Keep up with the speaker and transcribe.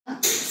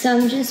So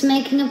I'm just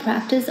making a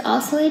practice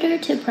oscillator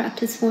to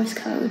practice Morse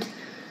code.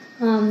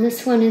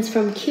 This one is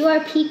from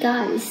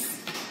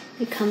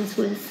QRPGuys. It comes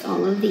with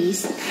all of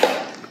these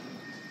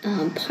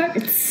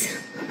parts.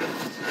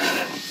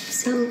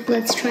 So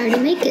let's try to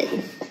make it.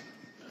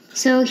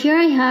 So here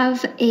I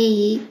have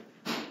a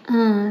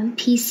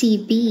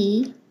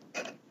PCB.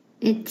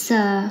 It's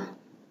a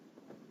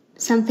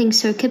something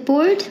circuit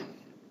board.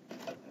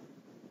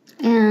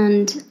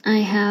 And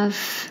I have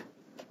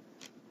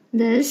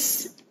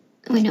this.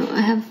 Wait, no, I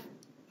have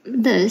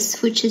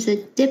this, which is a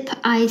dip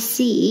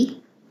IC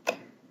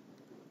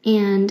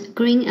and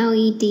green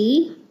LED,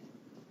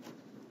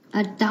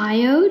 a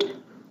diode,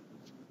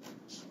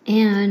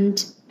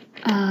 and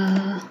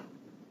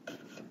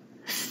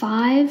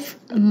 5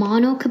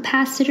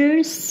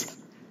 monocapacitors,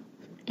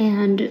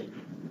 and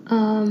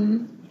a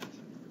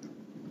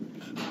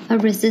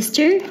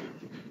resistor,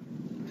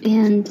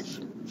 and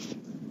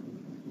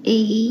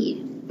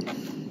a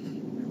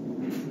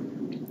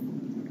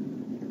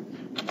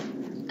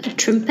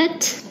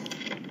trumpet,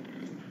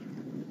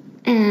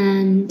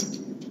 and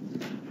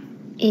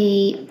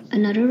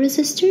another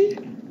resistor,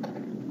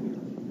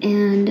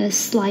 and a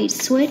slide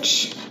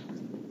switch,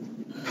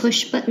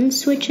 push button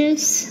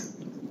switches,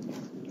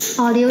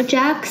 audio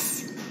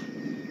jacks,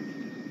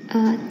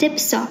 dip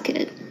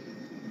socket.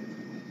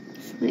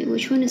 Wait,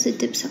 which one is the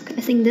dip socket?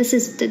 I think this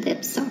is the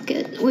dip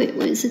socket. Wait,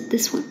 what is it?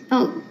 This one?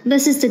 Oh,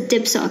 this is the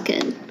dip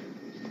socket.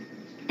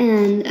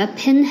 And a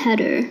pin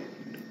header.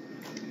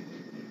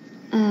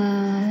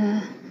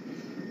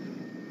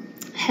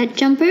 Head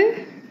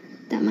jumper.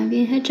 That might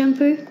be a head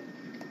jumper.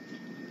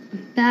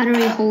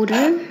 Battery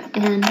holder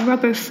and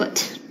rubber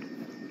foot.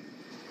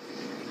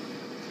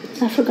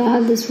 I forgot how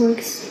this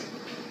works.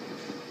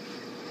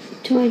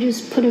 Do I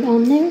just put it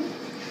on there?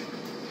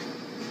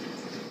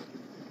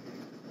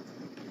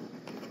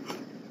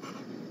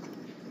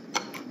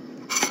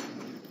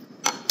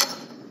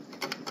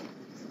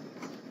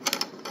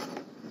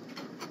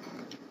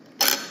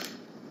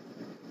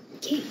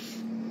 Okay.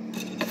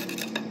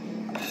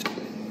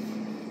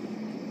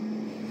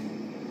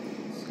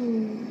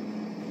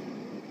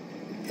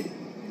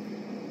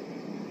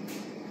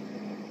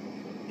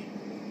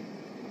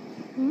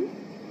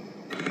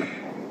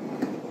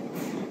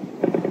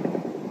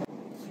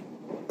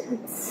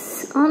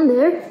 That's on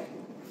there.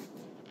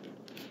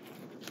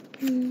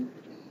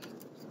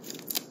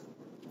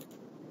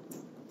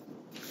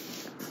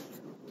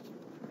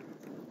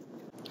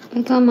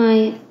 I got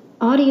my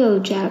audio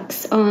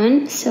jacks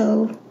on,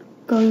 so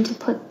going to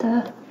put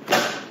the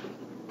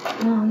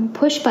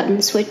push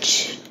button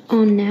switch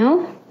on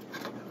now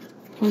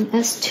on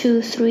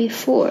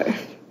S234.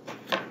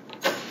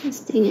 This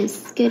thing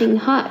is getting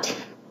hot.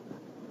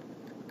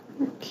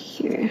 Right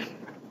here.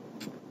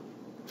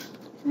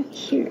 Right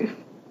here.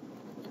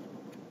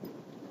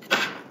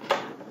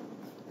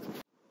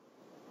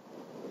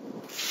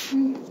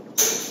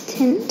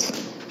 Tint.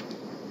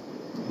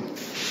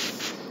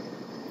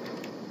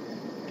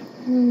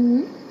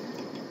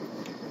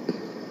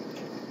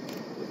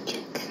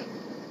 Check.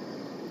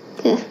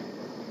 Yeah.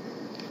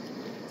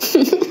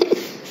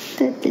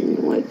 That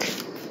didn't work.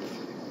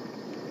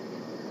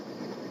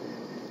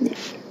 There.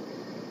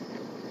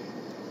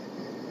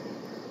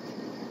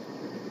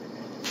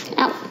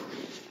 Ow.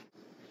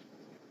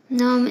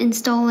 Now I'm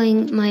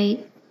installing my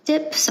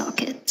dip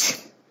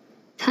socket.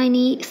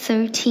 Tiny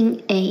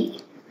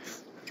 13A.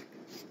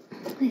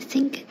 I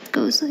think it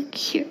goes like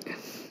here.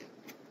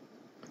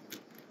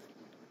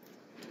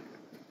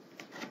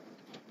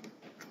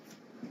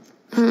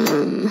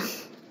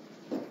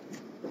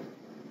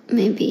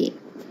 Maybe,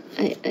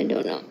 I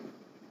don't know.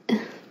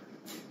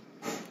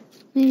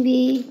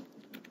 Maybe,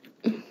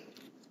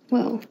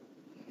 well,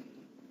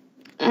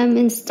 I'm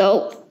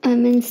installing,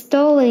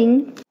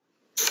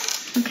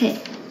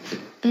 okay,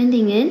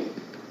 bending it,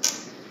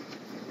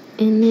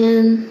 and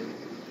then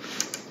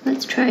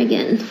let's try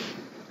again.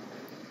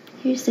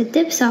 Here's the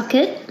dip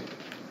socket,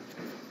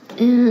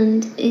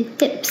 and it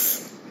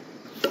dips.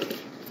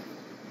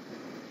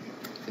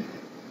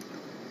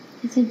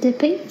 Is it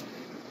dipping?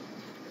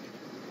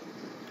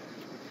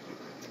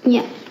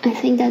 Yeah, I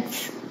think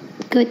that's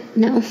good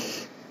now.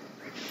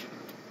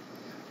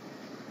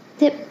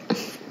 Dip.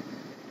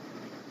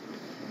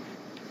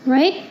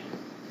 Right?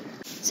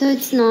 So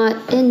it's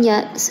not in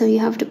yet, so you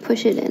have to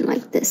push it in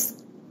like this.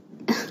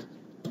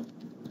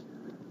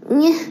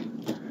 Yeah.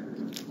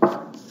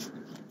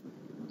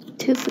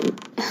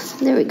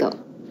 There we go.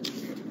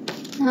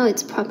 Now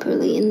it's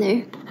properly in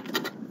there.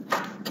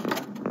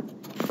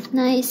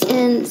 Nice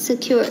and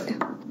secure.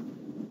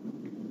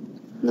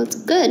 Looks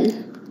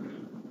good.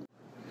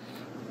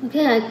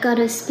 Okay, I got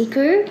a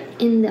speaker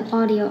in the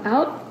audio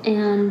out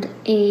and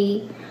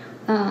a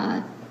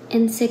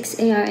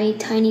N6ARA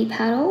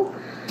TinyPaddle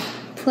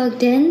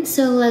plugged in.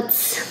 So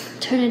let's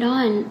turn it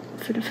on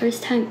for the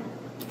first time.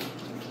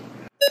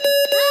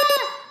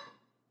 Ah!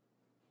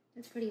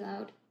 That's pretty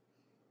loud.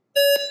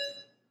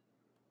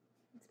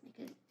 Let's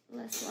make it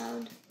less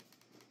loud.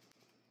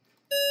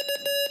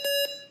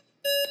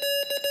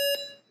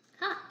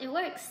 Ha! It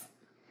works!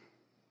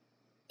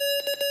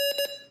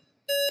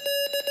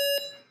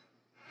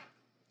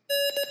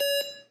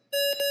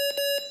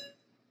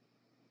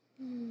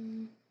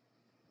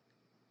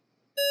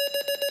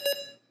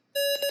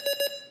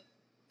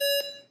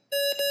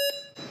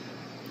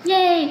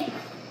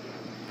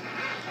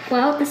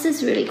 Wow, this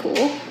is really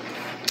cool.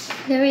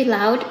 Very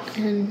loud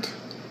and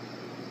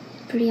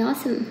pretty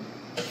awesome.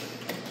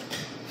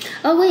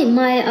 Oh wait,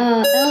 my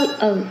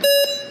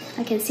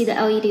I can see the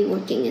LED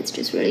working. It's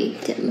just really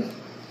dim.